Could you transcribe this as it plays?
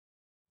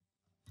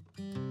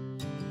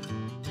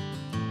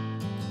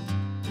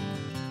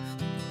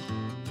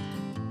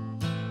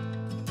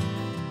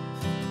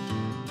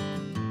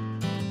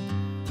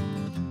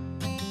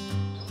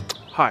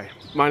Hi,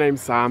 my name's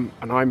Sam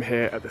and I'm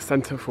here at the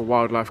Centre for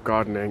Wildlife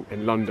Gardening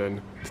in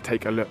London to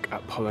take a look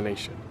at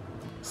pollination.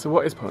 So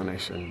what is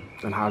pollination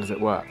and how does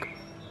it work?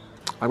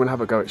 I'm going to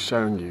have a go at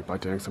showing you by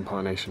doing some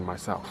pollination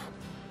myself.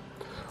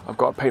 I've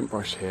got a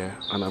paintbrush here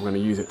and I'm going to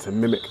use it to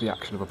mimic the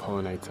action of a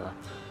pollinator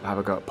and have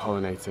a go at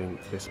pollinating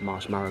this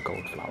marsh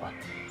marigold flower.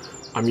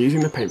 I'm using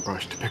the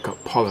paintbrush to pick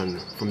up pollen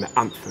from the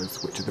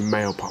anthers, which are the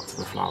male parts of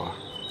the flower.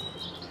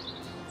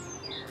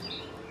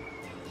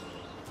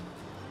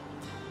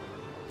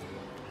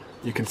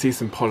 You can see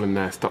some pollen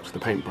there stuck to the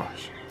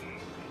paintbrush.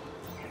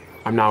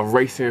 I'm now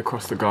racing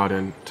across the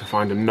garden to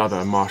find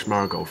another marsh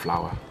marigold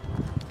flower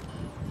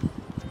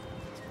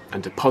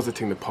and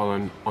depositing the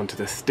pollen onto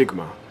the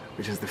stigma,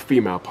 which is the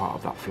female part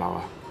of that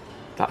flower.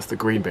 That's the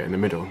green bit in the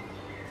middle.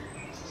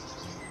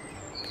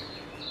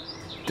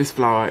 This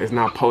flower is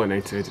now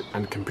pollinated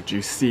and can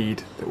produce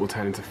seed that will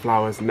turn into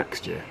flowers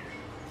next year.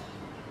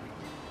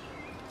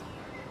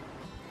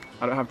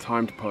 I don't have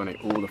time to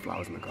pollinate all the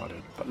flowers in the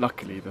garden, but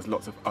luckily there's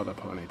lots of other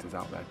pollinators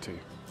out there too.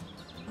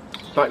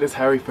 Like this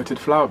hairy-footed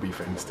flower bee,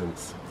 for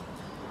instance.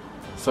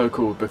 So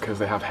called because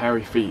they have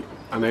hairy feet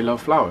and they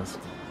love flowers.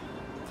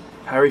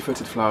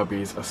 Hairy-footed flower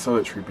bees are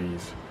solitary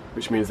bees,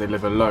 which means they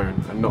live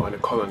alone and not in a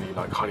colony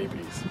like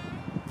honeybees.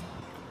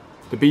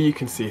 The bee you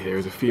can see here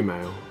is a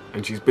female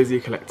and she's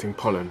busy collecting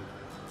pollen.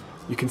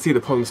 You can see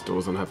the pollen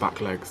stores on her back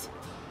legs.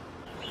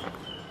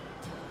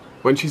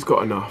 When she's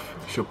got enough,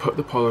 she'll put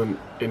the pollen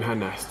in her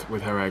nest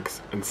with her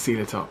eggs and seal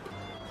it up.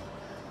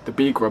 The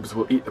bee grubs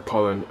will eat the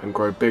pollen and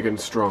grow big and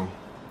strong.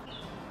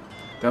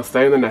 They'll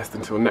stay in the nest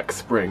until next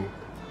spring,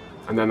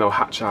 and then they'll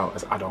hatch out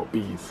as adult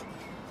bees.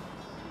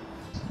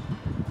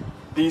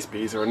 These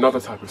bees are another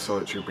type of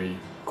solitary bee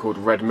called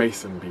red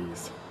mason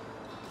bees.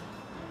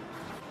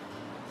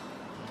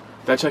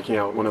 They're checking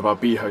out one of our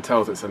bee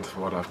hotels at Centre for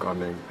Wildlife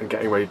Gardening and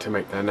getting ready to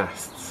make their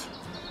nests.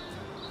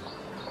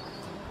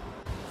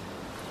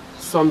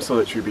 Some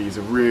solitary bees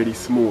are really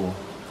small,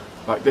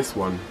 like this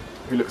one,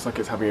 who looks like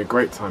it's having a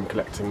great time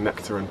collecting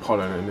nectar and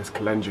pollen in this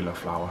calendula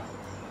flower.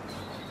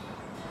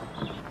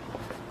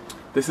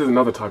 This is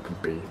another type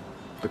of bee,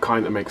 the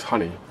kind that makes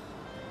honey,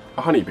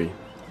 a honeybee.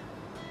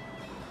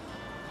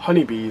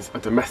 Honeybees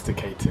are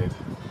domesticated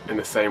in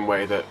the same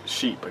way that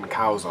sheep and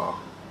cows are.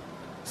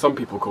 Some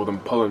people call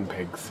them pollen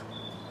pigs.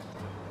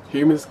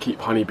 Humans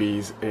keep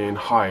honeybees in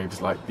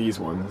hives like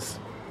these ones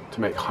to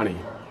make honey.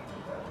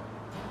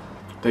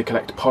 They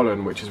collect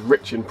pollen, which is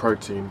rich in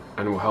protein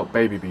and will help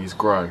baby bees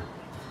grow.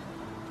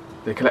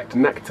 They collect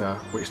nectar,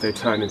 which they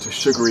turn into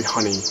sugary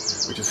honey,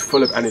 which is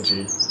full of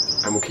energy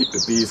and will keep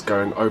the bees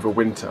going over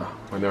winter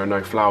when there are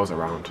no flowers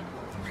around.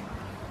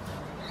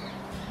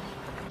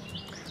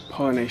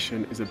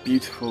 Pollination is a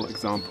beautiful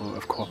example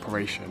of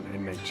cooperation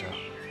in nature.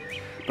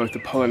 Both the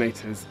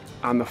pollinators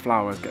and the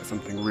flowers get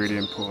something really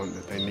important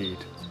that they need.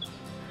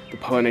 The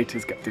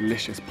pollinators get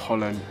delicious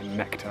pollen and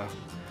nectar,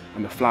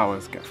 and the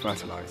flowers get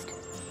fertilised.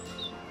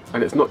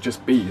 And it's not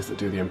just bees that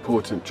do the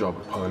important job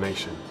of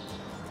pollination.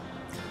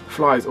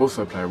 Flies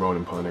also play a role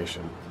in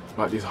pollination,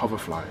 like these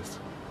hoverflies.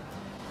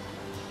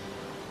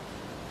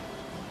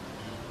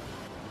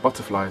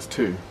 Butterflies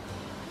too.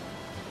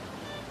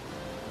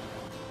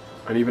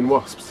 And even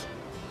wasps.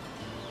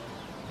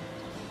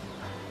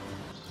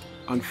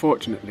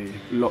 Unfortunately,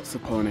 lots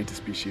of pollinator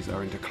species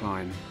are in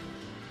decline.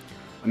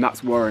 And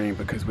that's worrying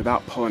because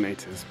without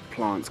pollinators,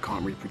 plants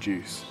can't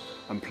reproduce,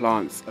 and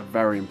plants are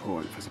very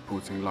important for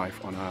supporting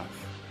life on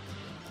Earth.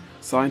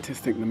 Scientists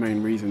think the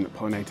main reason that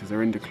pollinators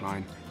are in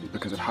decline is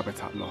because of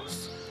habitat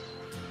loss.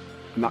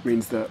 And that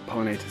means that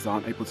pollinators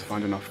aren't able to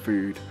find enough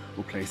food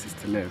or places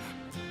to live.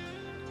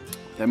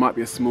 There might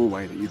be a small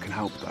way that you can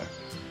help though.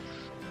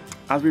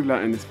 As we've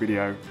learnt in this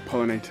video,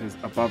 pollinators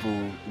above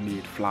all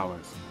need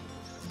flowers.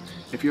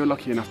 If you're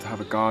lucky enough to have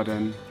a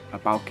garden, a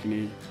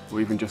balcony, or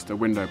even just a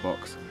window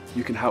box,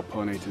 you can help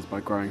pollinators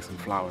by growing some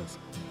flowers.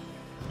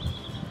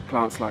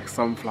 Plants like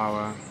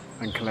sunflower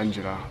and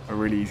calendula are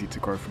really easy to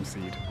grow from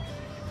seed.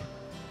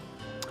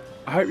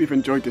 I hope you've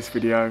enjoyed this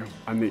video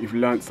and that you've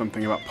learnt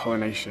something about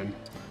pollination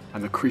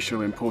and the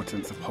crucial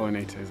importance of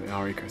pollinators in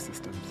our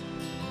ecosystems.